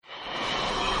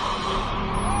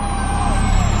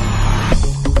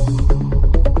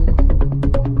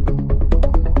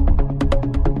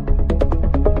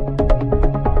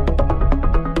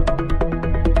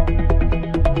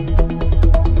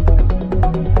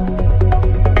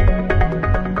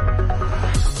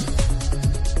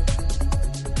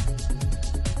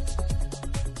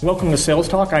Welcome to Sales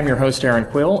Talk. I'm your host, Erin,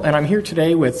 and I'm here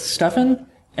today with Stefan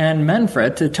and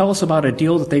Manfred to tell us about a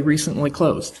deal that they recently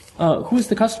closed. Who is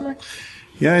the customer?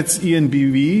 Yeah, it's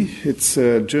EnBW. It's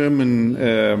a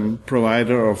German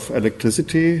provider of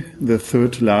electricity, the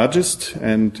third largest,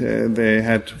 and they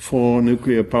had 4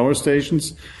 nuclear power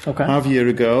stations half a year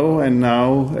ago, and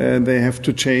now they have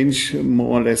to change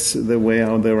more or less the way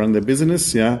how they run their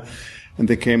business. Yeah. And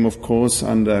they came, of course,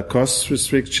 under cost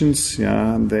restrictions.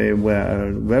 Yeah, and they were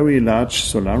a very large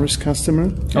Solaris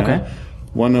customer. Yeah?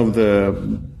 One of the,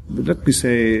 let me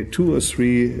say, 2 or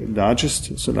 3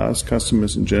 largest Solaris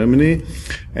customers in Germany,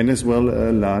 and as well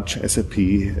a large SAP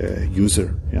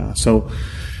user. Yeah, so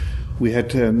we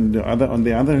had on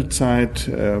the other side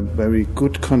very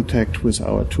good contact with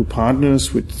our 2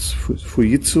 partners, with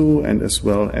Fujitsu and as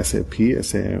well SAP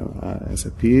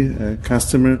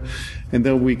customer. And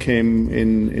then we came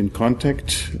in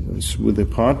contact with the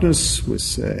partners, with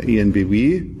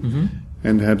EnBW,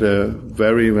 and had a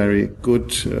very, very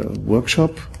good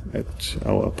workshop at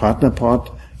our partner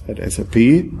part at SAP,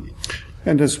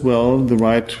 and as well the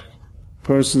right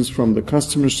persons from the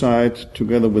customer side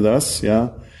together with us. Yeah.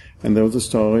 And there was a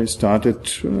story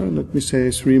started, let me say,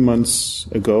 3 months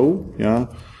ago, yeah,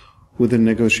 with the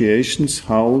negotiations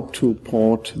how to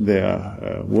port their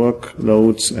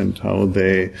workloads and how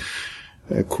they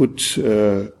could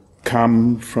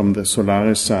come from the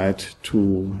Solaris side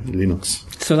to Linux.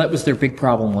 So that was their big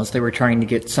problem, was they were trying to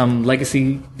get some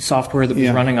legacy software that was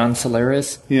running on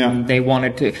Solaris. Yeah. They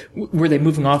wanted to, were they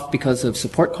moving off because of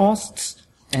support costs?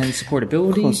 And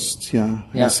supportability? Cost, yeah.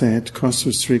 Yes, they had cost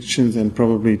restrictions and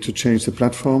probably to change the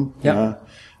platform. Yeah.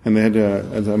 And they had,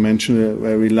 as I mentioned, a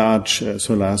very large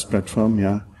Solaris platform.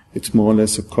 Yeah. It's more or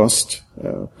less a cost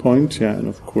point. Yeah. And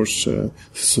of course, the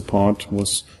support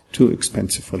was too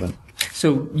expensive for them.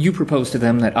 So you proposed to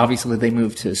them that obviously they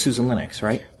moved to SUSE Linux,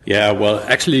 right? Yeah, well,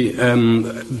 actually,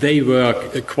 they were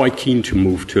quite keen to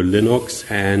move to Linux,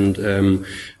 and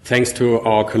thanks to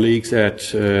our colleagues at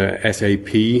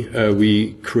SAP,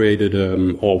 we created,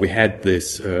 or we had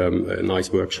this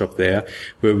nice workshop there,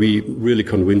 where we really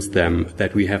convinced them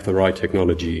that we have the right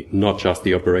technology, not just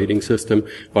the operating system,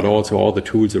 but also all the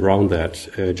tools around that,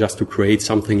 just to create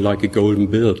something like a golden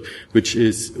build, which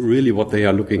is really what they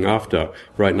are looking after.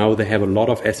 Right now, they have a lot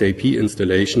of SAP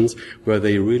installations where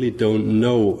they really don't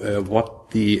know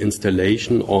what the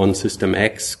installation on System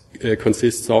X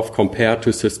consists of compared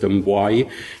to System Y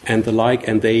and the like,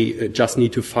 and they just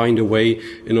need to find a way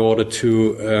in order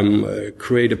to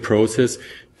create a process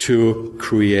to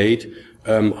create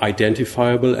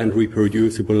identifiable and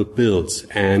reproducible builds.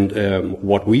 And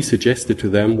what we suggested to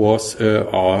them was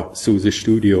our SUSE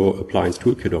Studio Appliance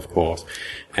Toolkit, of course.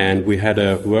 And we had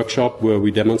a workshop where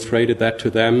we demonstrated that to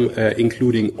them,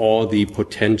 including all the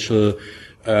potential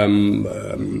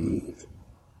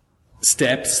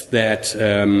steps that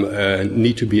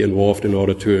need to be involved in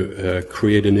order to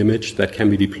create an image that can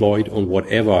be deployed on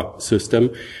whatever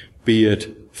system, be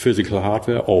it physical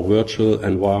hardware or virtual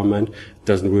environment.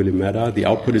 Doesn't really matter. The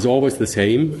output is always the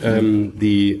same.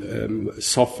 The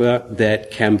software that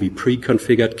can be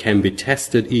pre-configured, can be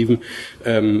tested even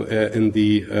in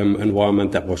the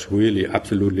environment. That was really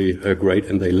absolutely great,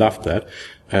 and they loved that.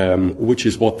 Which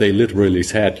is what they literally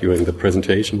said during the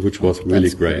presentation, which was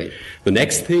really great. The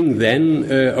next thing then,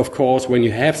 of course, when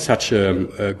you have such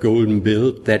a golden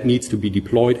build that needs to be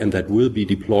deployed and that will be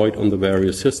deployed on the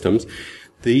various systems,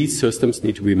 these systems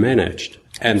need to be managed.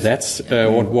 And that's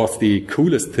what was the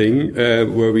coolest thing,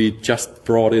 where we just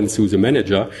brought in SUSE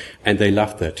Manager, and they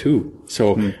loved that too.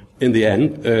 So in the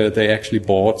end, they actually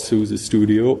bought SUSE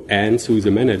Studio and SUSE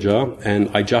Manager, and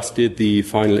I just did the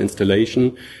final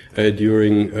installation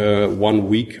during 1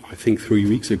 week, I think 3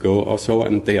 weeks ago or so,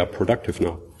 and they are productive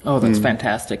now. Oh, that's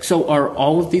fantastic. So are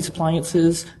all of these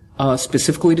appliances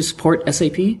specifically to support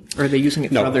SAP, or are they using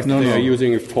it for other things? No, they are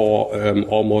using it for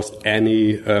almost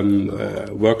any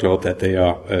workload that they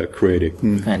are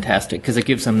creating. Fantastic, because it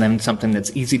gives them then something that's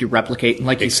easy to replicate. And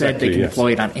like you said, they can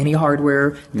deploy it on any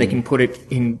hardware. They can put it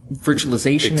in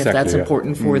virtualization if that's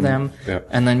important for them.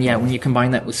 And then, when you combine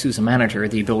that with SUSE Manager,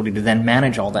 the ability to then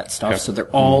manage all that stuff, so they're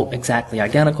all exactly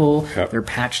identical. They're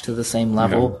patched to the same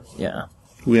level.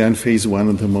 We are in phase 1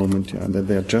 at the moment, that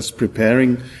they're just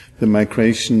preparing the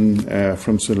migration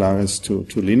from Solaris to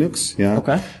Linux.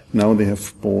 Now they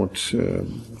have bought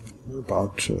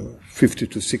about 50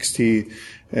 to 60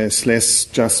 SLES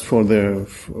just for the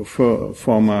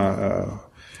former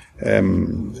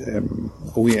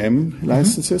OEM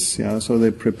licenses. So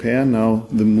they prepare now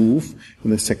the move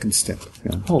in the second step.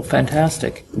 Oh,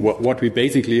 fantastic. What we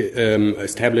basically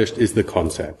established is the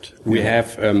concept. We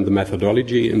have the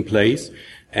methodology in place,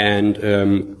 And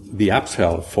the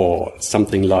upsell for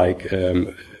something like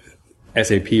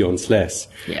SAP on SLES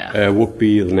would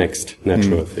be the next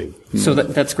natural thing. So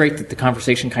that's great that the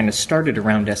conversation kind of started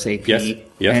around SAP. Yes,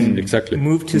 and exactly.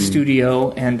 Moved to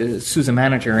Studio and SUSE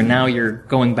Manager, and now you're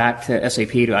going back to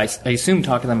SAP to, I assume,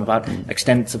 talk to them about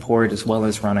extended support as well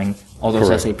as running all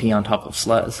those SAP on top of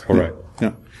SLES. Correct.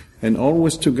 Yeah. And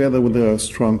always together with a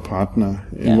strong partner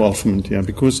involvement,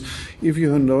 because if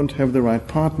you don't have the right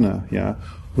partner,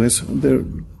 who has the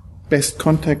best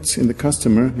contacts in the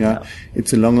customer,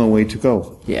 it's a longer way to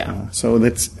go. So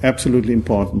that's absolutely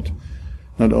important,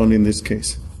 not only in this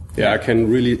case. Yeah, I can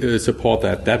really support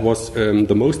that. That was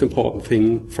the most important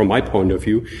thing from my point of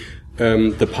view.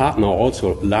 The partner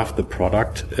also loved the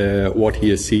product, what he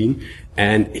has seen,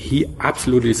 and he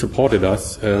absolutely supported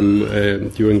us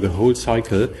during the whole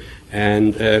cycle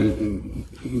and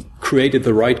created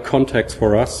the right contacts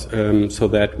for us so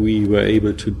that we were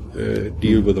able to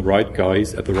deal with the right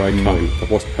guys at the right time. That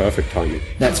was perfect timing.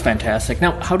 That's fantastic.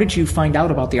 Now, how did you find out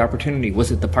about the opportunity?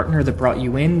 Was it the partner that brought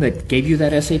you in that gave you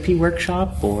that SAP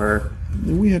workshop, or...?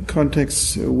 We had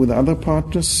contacts with other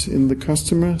partners in the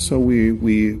customer, so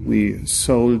we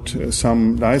sold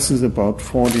some licenses, about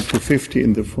 40 to 50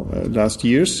 in the last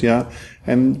years,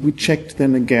 and we checked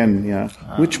then again,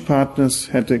 which partners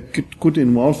had a good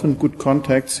involvement, good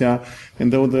contacts,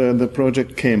 and though the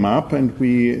project came up, and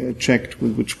we checked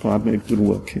with which partner it would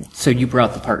work. So you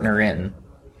brought the partner in?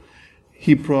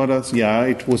 He brought us,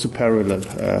 it was a parallel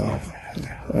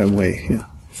way,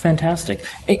 Fantastic.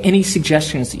 Any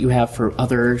suggestions that you have for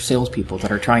other salespeople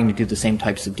that are trying to do the same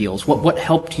types of deals? What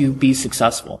helped you be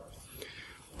successful?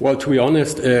 Well, to be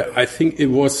honest, I think it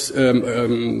was a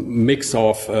mix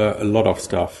of a lot of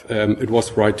stuff. It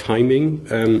was right timing,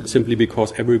 simply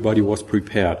because everybody was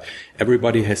prepared.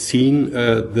 Everybody has seen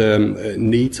the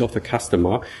needs of the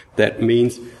customer. That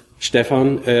means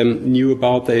Stefan knew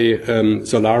about the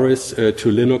Solaris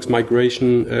to Linux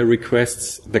migration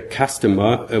requests. The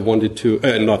customer wanted to,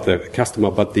 not the customer,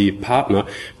 but the partner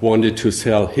wanted to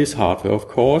sell his hardware, of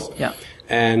course. Yeah.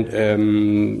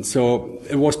 And so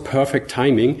it was perfect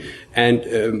timing. And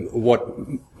what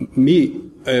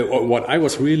I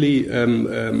was really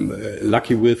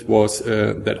lucky with was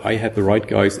that I had the right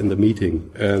guys in the meeting,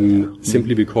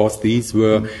 simply because these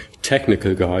were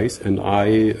technical guys, and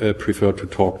I prefer to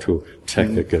talk to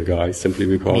technical guys simply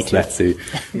because that's the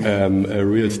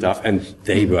real stuff. And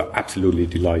they were absolutely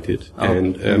delighted,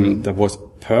 and there was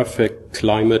perfect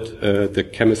climate. The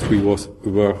chemistry was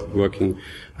working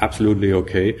absolutely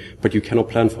okay, but you cannot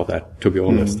plan for that, to be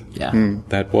honest.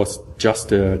 That was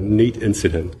just a neat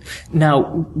incident.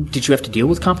 Now, did you have to deal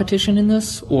with competition in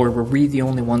this, or were we the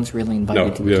only ones really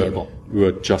invited to the table? We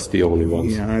were just the only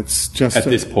ones. Yeah, it's just at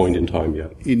this point in time.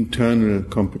 Internal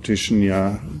competition.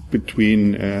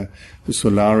 Between the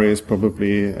Solaris,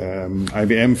 probably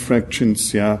IBM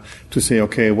fractions. To say,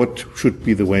 okay, what should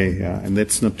be the way? And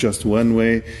that's not just one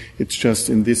way. It's just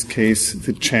in this case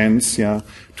the chance.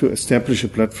 To establish a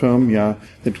platform.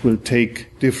 That will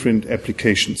take different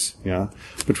applications.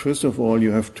 But first of all,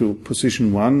 you have to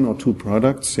position one or two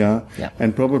products.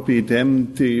 And probably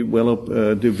then develop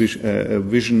a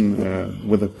vision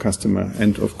with a customer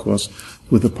and, of course,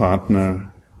 with a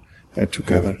partner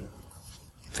together.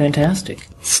 Fantastic.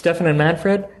 Stefan and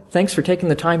Manfred, thanks for taking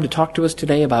the time to talk to us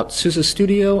today about SUSE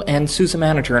Studio and SUSE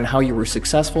Manager and how you were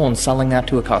successful in selling that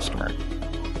to a customer.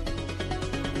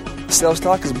 Sales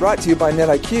Talk is brought to you by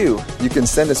NetIQ. You can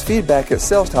send us feedback at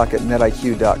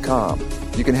salestalk@netiq.com.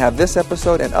 You can have this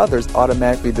episode and others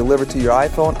automatically delivered to your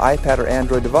iPhone, iPad, or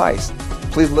Android device.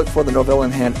 Please look for the Novell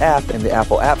in Hand app in the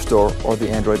Apple App Store or the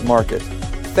Android market.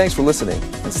 Thanks for listening,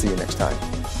 and see you next time.